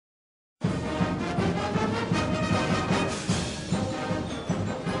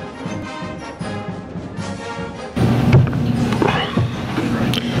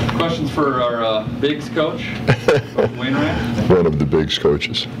questions for our Bigs coach, Wainwright? One of the Bigs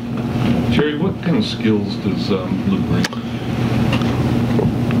coaches. Jerry, what kind of skills does Luke bring?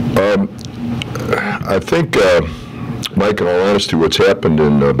 I think, Mike, in all honesty, what's happened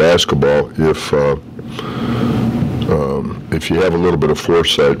in basketball, if you have a little bit of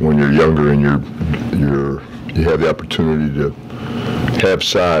foresight when you're younger and you have the opportunity to have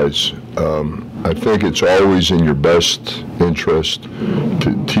size, I think it's always in your best interest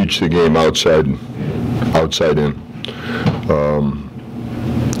to teach the game outside in.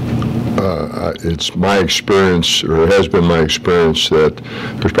 It's my experience, or it has been my experience, that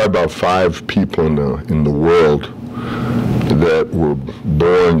there's probably about 5 people in the world that were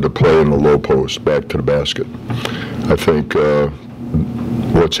born to play in the low post, back to the basket. I think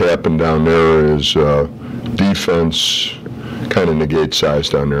what's happened down there is defense kind of negates size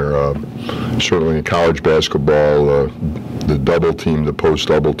down there. Certainly in college basketball, the double team, the post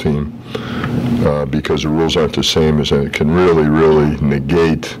double team, because the rules aren't the same, as it can really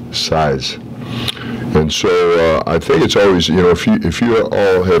negate size. And so I think it's always, you know, if you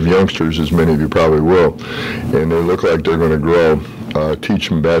all have youngsters, as many of you probably will, and they look like they're going to grow, teach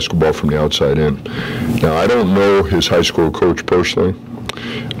them basketball from the outside in. Now, I don't know his high school coach personally,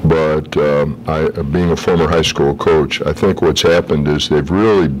 but being a former high school coach, I think what's happened is they've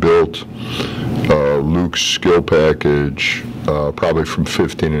really built Luke's skill package probably from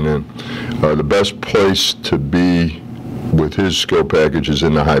 15 and in. The best place to be with his skill package is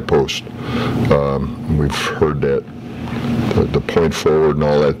in the high post. We've heard that, the point forward and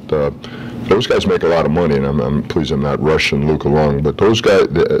all that. Those guys make a lot of money, and I'm pleased I'm not rushing Luke along, but those guys,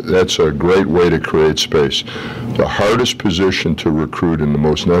 that's a great way to create space. The hardest position to recruit and the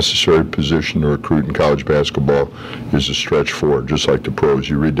most necessary position to recruit in college basketball is a stretch four, just like the pros.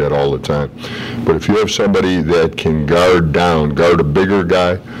 You read that all the time. But if you have somebody that can guard a bigger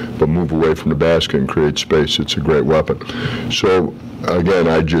guy, but move away from the basket and create space, it's a great weapon. So, again,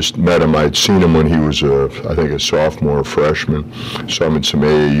 I just met him. I'd seen him when he was, I think, a sophomore or freshman. Saw him in some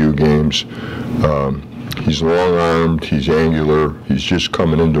AAU games. He's long-armed, he's angular, he's just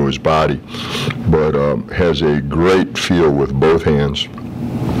coming into his body, but has a great feel with both hands.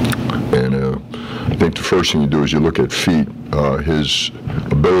 And I think the first thing you do is you look at feet, his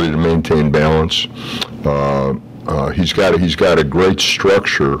ability to maintain balance. He's got a great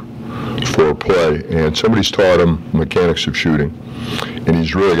structure for play, and somebody's taught him mechanics of shooting, and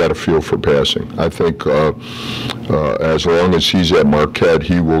he's really got a feel for passing. I think as long as he's at Marquette,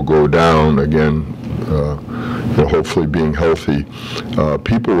 he will go down again, hopefully being healthy.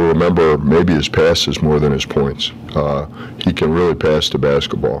 People will remember maybe his passes more than his points. He can really pass the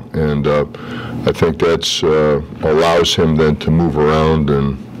basketball, and I think that's allows him then to move around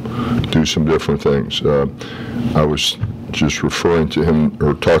and do some different things. I was just referring to him,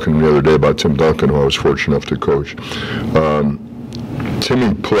 or talking to him the other day about Tim Duncan, who I was fortunate enough to coach.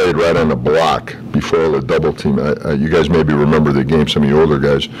 Timmy played right on the block before the double team. You guys maybe remember the game, some of you older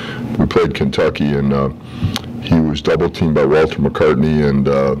guys. We played Kentucky, and he was double teamed by Walter McCartney and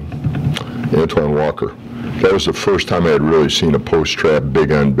Antoine Walker. That was the first time I had really seen a post trap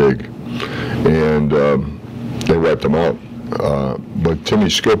big on big, and they wiped him out. But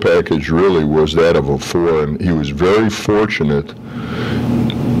Timmy's skill package really was that of a 4, and he was very fortunate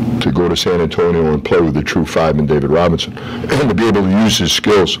to go to San Antonio and play with the true 5 in David Robinson, and to be able to use his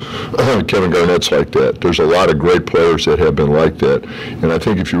skills. Kevin Garnett's like that. There's a lot of great players that have been like that, and I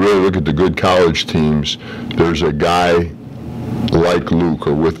think if you really look at the good college teams, there's a guy like Luke,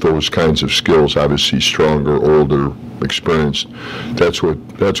 or with those kinds of skills, obviously stronger, older, experienced. That's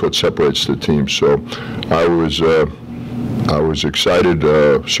what separates the team. So I was excited,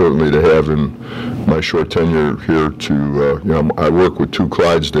 certainly, to have in my short tenure here to, I work with 2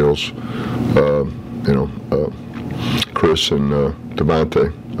 Clydesdales, Chris and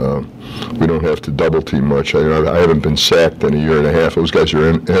Devontae. We don't have to double team much. I haven't been sacked in a year and a half. Those guys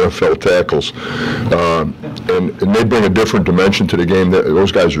are NFL tackles. And they bring a different dimension to the game.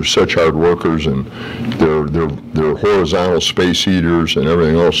 Those guys are such hard workers, and they're horizontal space eaters and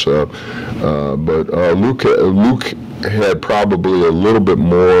everything else. But Luke had probably a little bit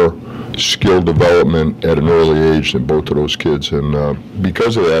more skill development at an early age than both of those kids, and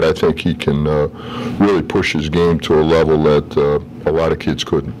because of that, I think he can really push his game to a level that a lot of kids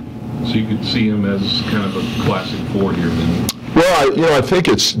couldn't. So you could see him as kind of a classic 4 here then? Well, I think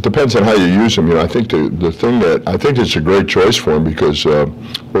it depends on how you use him. I think the thing that I think it's a great choice for him, because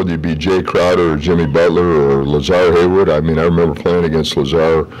whether you be Jay Crowder or Jimmy Butler or Lazar Haywood, I remember playing against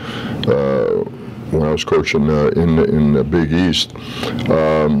Lazar when I was coaching in the Big East.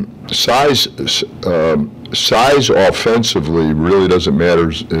 Size offensively really doesn't matter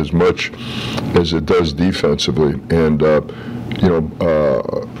as much as it does defensively. And,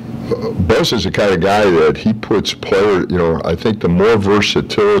 Buzz is the kind of guy that he puts I think the more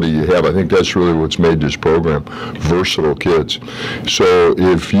versatility you have, I think that's really what's made this program, versatile kids. So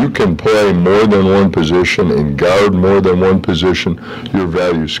if you can play more than one position and guard more than one position, your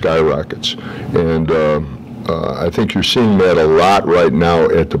value skyrockets. And I think you're seeing that a lot right now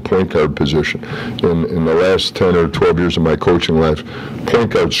at the point guard position. In the last 10 or 12 years of my coaching life,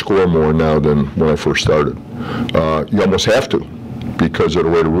 point guards score more now than when I first started. You almost have to, because of the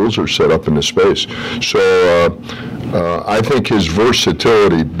way the rules are set up in the space. So I think his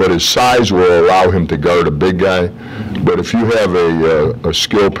versatility, but his size will allow him to guard a big guy. But if you have a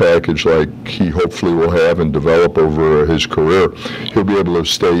skill package like he hopefully will have and develop over his career, he'll be able to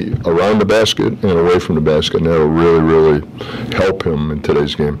stay around the basket and away from the basket, and that'll really, really help him in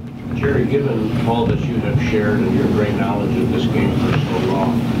today's game. Jerry, given all that you have shared and your great knowledge of this game for so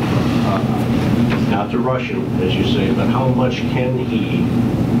long, not to rush him, as you say, but how much can he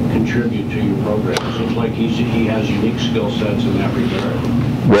contribute to your program? It seems like he has unique skill sets in that regard.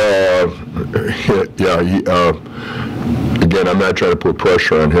 Well, yeah, again, I'm not trying to put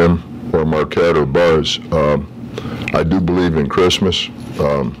pressure on him or Marquette or Buzz. I do believe in Christmas.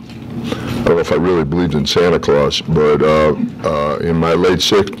 I don't know if I really believed in Santa Claus, but in my late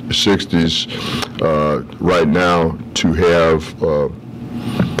 60s, right now, to have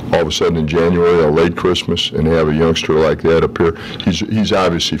all of a sudden in January, a late Christmas, and have a youngster like that appear, he's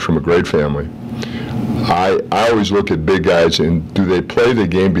obviously from a great family. I always look at big guys, and do they play the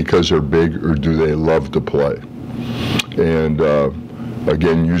game because they're big, or do they love to play? And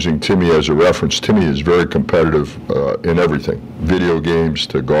again, using Timmy as a reference, Timmy is very competitive in everything, video games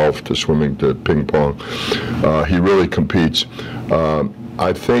to golf to swimming to ping pong. He really competes.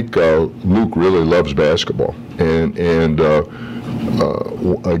 I think Luke really loves basketball, and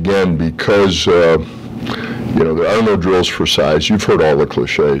again, because there are no drills for size. You've heard all the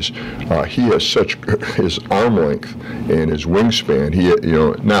cliches. He has such his arm length and his wingspan. We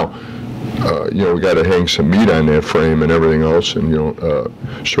got to hang some meat on that frame and everything else, and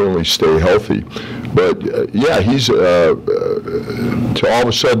certainly stay healthy. But yeah, he's to all of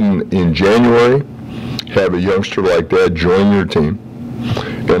a sudden in January have a youngster like that join your team.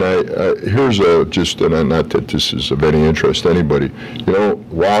 And here's not that this is of any interest to anybody,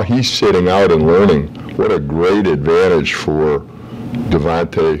 while he's sitting out and learning, what a great advantage for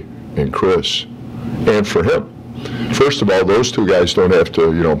Devontae and Chris, and for him. First of all, those two guys don't have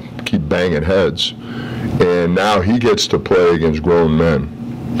to, keep banging heads, and now he gets to play against grown men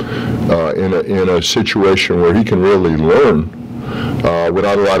in a situation where he can really learn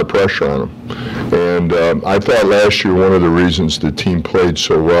without a lot of pressure on him. And I thought last year one of the reasons the team played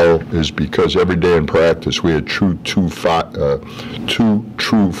so well is because every day in practice we had two true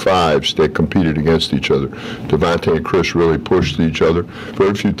fives that competed against each other. Devontae and Chris really pushed each other.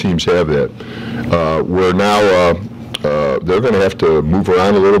 Very few teams have that. Where now they're going to have to move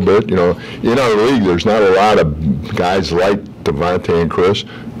around a little bit. In our league, there's not a lot of guys like Devontae and Chris.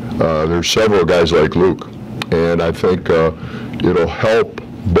 There's several guys like Luke, and I think it'll help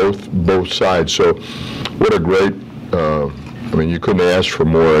both sides. So what a great, you couldn't ask for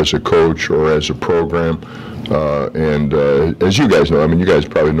more as a coach or as a program. And as you guys know, you guys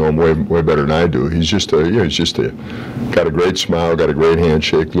probably know him way better than I do. He's just got a great smile, got a great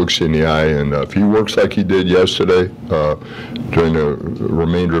handshake, looks you in the eye, and if he works like he did yesterday during the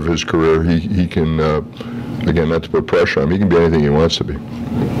remainder of his career, he can, again, not to put pressure on him, he can be anything he wants to be.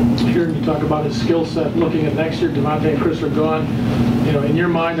 Hearing you talk about his skill set, looking at next year, Devontae and Chris are gone. In your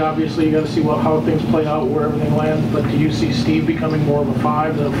mind, obviously, you got to see how things play out, where everything lands. But do you see Steve becoming more of a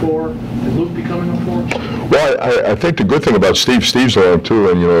 5 than a 4, and Luke becoming a 4? Well, I think the good thing about Steve's long too,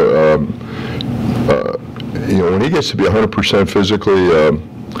 and when he gets to be 100% physically,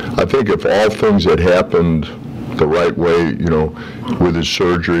 I think if all things had happened the right way, with his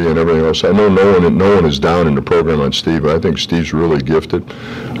surgery and everything else. I know no one is down in the program on Steve. I think Steve's really gifted.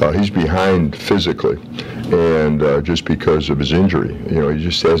 He's behind physically, and just because of his injury, he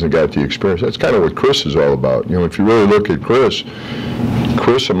just hasn't got the experience. That's kind of what Chris is all about. If you really look at Chris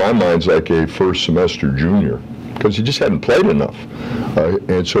in my mind is like a first semester junior, because he just hadn't played enough,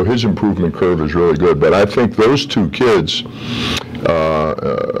 and so his improvement curve is really good. But I think those two kids.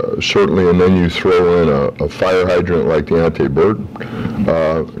 Certainly, and then you throw in a fire hydrant like Deontay Burton.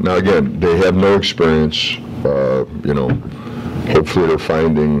 Now again, they have no experience. Hopefully they're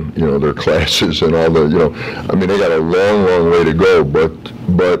finding their classes and all the they got a long way to go. But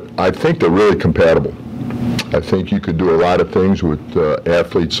but I think they're really compatible. I think you could do a lot of things with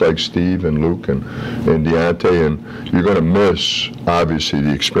athletes like Steve and Luke and Deontay, and you're going to miss, obviously,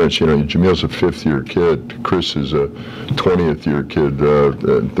 the experience. You know, Jamil's a fifth-year kid. Chris is a 20th-year kid.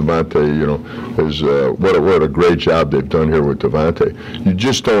 Devontae, you know, is what a great job they've done here with Devontae. You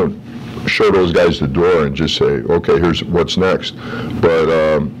just don't show those guys the door and just say, okay, here's what's next.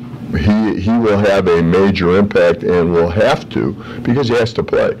 But he will have a major impact and will have to, because he has to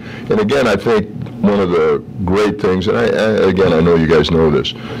play. And again, I think one of the great things, and again, I know you guys know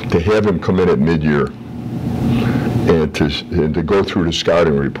this, to have him come in at mid-year and to go through the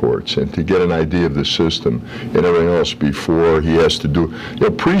scouting reports and to get an idea of the system and everything else before he has to do. You know,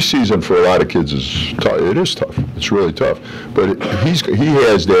 preseason for a lot of kids is tough. It is tough. It's really tough. But he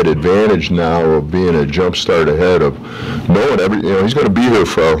has that advantage now of being a jump start ahead of knowing he's going to be here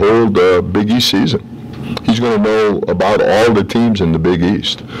for our whole Big East season. He's going to know about all the teams in the Big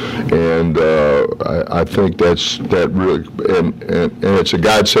East, and I think that really, and it's a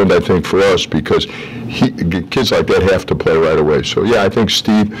godsend, I think, for us, because kids like that have to play right away. So yeah, I think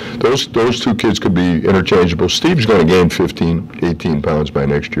Steve, those two kids could be interchangeable. Steve's going to gain 15, 18 pounds by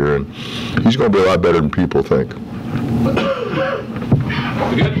next year, and he's going to be a lot better than people think. Good. All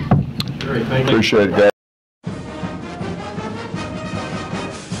right, thank you. Appreciate it, guys.